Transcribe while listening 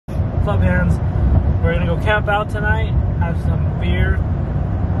Club Handz. We're gonna go camp out tonight, have some beer,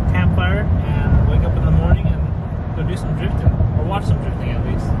 campfire, and wake up in the morning and go do some drifting, or watch some drifting at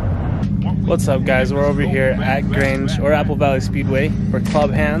least. What's up, guys? We're over here at Grange, or Apple Valley Speedway, for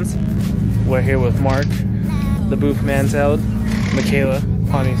Club Handz. We're here with Mark, the booth mantailed, Michaela,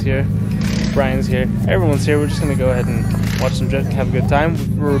 Connie's here, Brian's here, everyone's here. We're just gonna go ahead and watch some drifting, have a good time.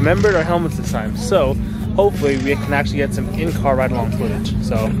 We remembered our helmets this time, so hopefully we can actually get some in-car ride-along footage.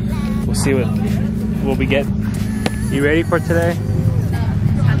 So we'll see what we get. You ready for today?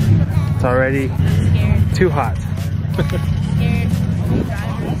 It's already too hot.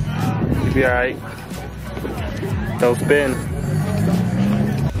 You'll be alright. Don't spin.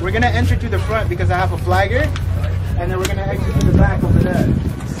 We're gonna enter to the front because I have a flagger, and then we're gonna exit to the back over there.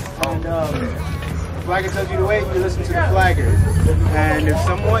 And the flagger tells you to wait, you listen to the flagger. And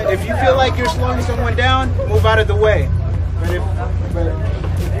if you feel like you're slowing someone down, move out of the way. But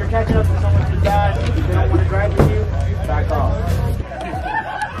if you're catching up to someone too fast, if they don't want to drive with you, back off.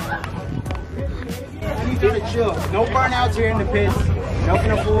 I need you to chill. No burnouts here in the pits. No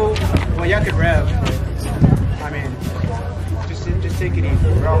gonna fool. Well, y'all could rev. I mean, just take it easy.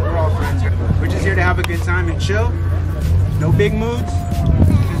 We're all friends here. We're just here to have a good time and chill. No big moods,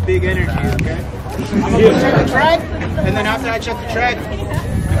 just big energy, okay? I'm gonna check the track, and then after I check the track, we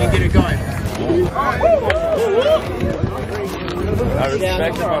can get it going. I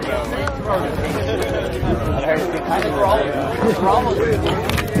respect him on that.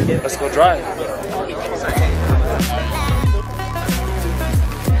 Let's go drive.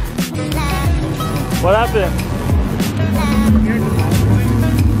 What happened?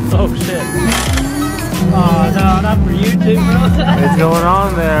 Oh shit. Oh no, not for you too, bro. What's going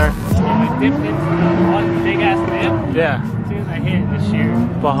on there? I dipped into one big ass dip. Yeah. As soon as I hit it, it's sheer.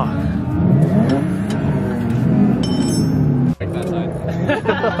 Fuck. That side.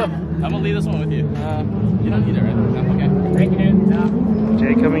 I'm gonna leave this one with you. You don't need it, right? No, okay. Thank you. No.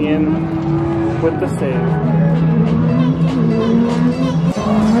 Jay coming in with the save.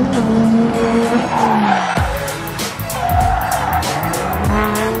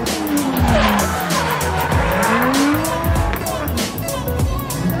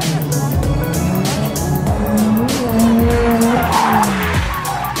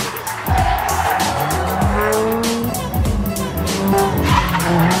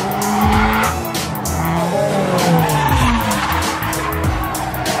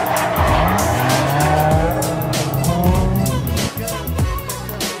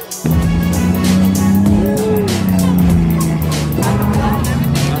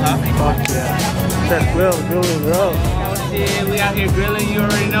 We out here grilling, you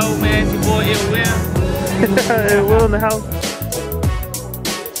already know, man. It's your boy It Will. It Will in the house.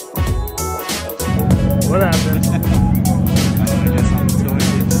 What happened? I guess I'm still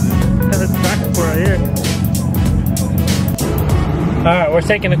That's back for right here. Alright, we're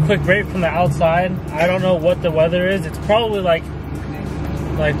taking a quick break from the outside. I don't know what the weather is. It's probably like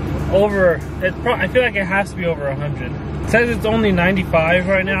over, I feel like it has to be over 100. It says it's only 95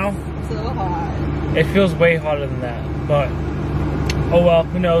 right now. So hot. It feels way hotter than that, but oh well,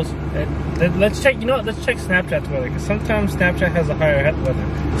 who knows. Let's check, you know what, let's check Snapchat's weather, because sometimes Snapchat has a higher weather.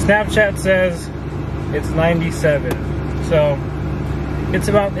 Snapchat says it's 97, so it's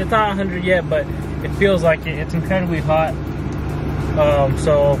not 100 yet, but it feels like it. It's incredibly hot.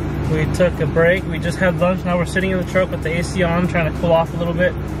 So we took a break, we just had lunch, now we're sitting in the truck with the AC on, trying to cool off a little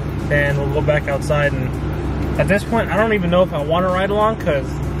bit, and we'll go back outside. And at this point, I don't even know if I want to ride along, because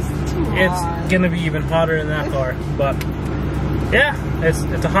it's gonna be even hotter in that car. But yeah, it's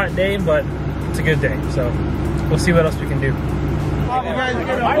a hot day, but it's a good day, so we'll see what else we can do.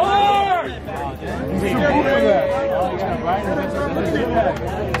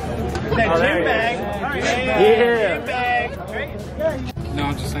 No,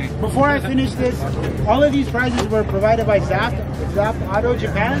 I'm just saying. Before I finish this, all of these prizes were provided by Zap Auto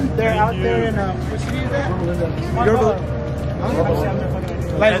Japan. They're out there in what city is that?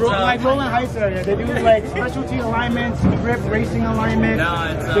 Like Roland Heights area. They do like specialty alignments, grip racing alignment.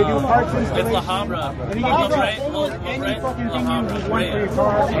 They do parts installation. It's La Habra. And you can get almost any fucking thing you want for your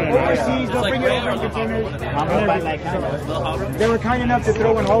car. Overseas, they'll bring it over in containers. They were kind enough to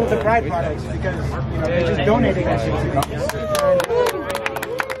throw in all of the Pride products because they just donated that shit to me.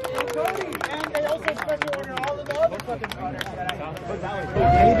 And they also special order all of the other fucking products that I have.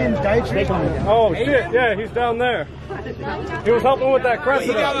 Hayden Deitcher. Oh shit, yeah, he's down there. He was helping with that crescent.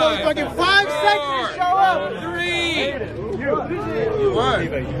 He got motherfucking 5 seconds to show up. 3. You won.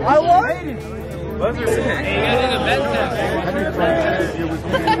 I won. Those are sick. Hey, you guys need a vent test.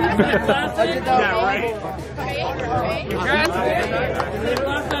 Yeah, right.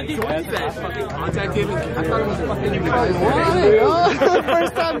 Contact him. I thought it was fucking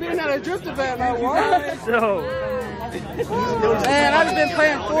First time being at a drift event, man. What? So, Man, I've been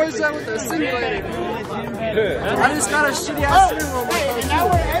playing Forza with a simulator. I just got a shitty ass steering wheel. Hey, and now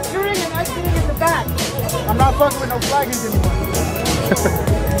we're entering and exiting in the back. I'm not fucking with no flaggers anymore.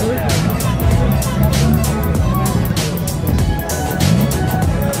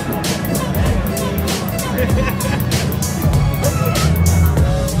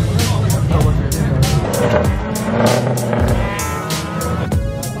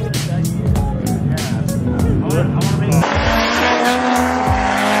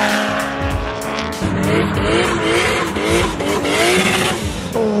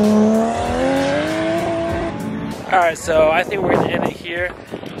 alright, so I think we're gonna end it here.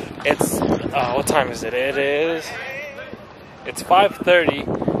 It's, what time is it? It's 5:30.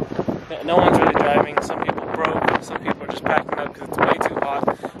 No one's really driving. Some people broke, some people are just packing up because it's way too hot.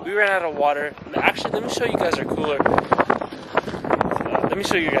 We ran out of water. Actually, let me show you guys our cooler. Let me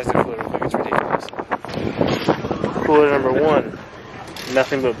show you guys the cooler real quick. It's ridiculous. Cooler number 1,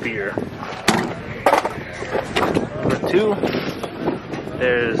 nothing but beer. Number 2,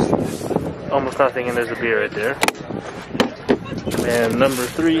 there's almost nothing and there's a beer right there. And number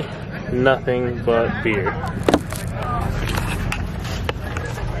 3, nothing but beer.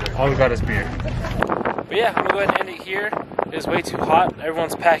 All we got is beer. But yeah, I'm gonna go ahead and end it here. It's way too hot.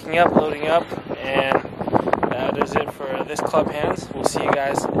 Everyone's packing up, loading up, and that is it for this Club Handz. We'll see you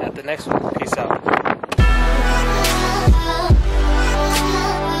guys at the next one. Peace out.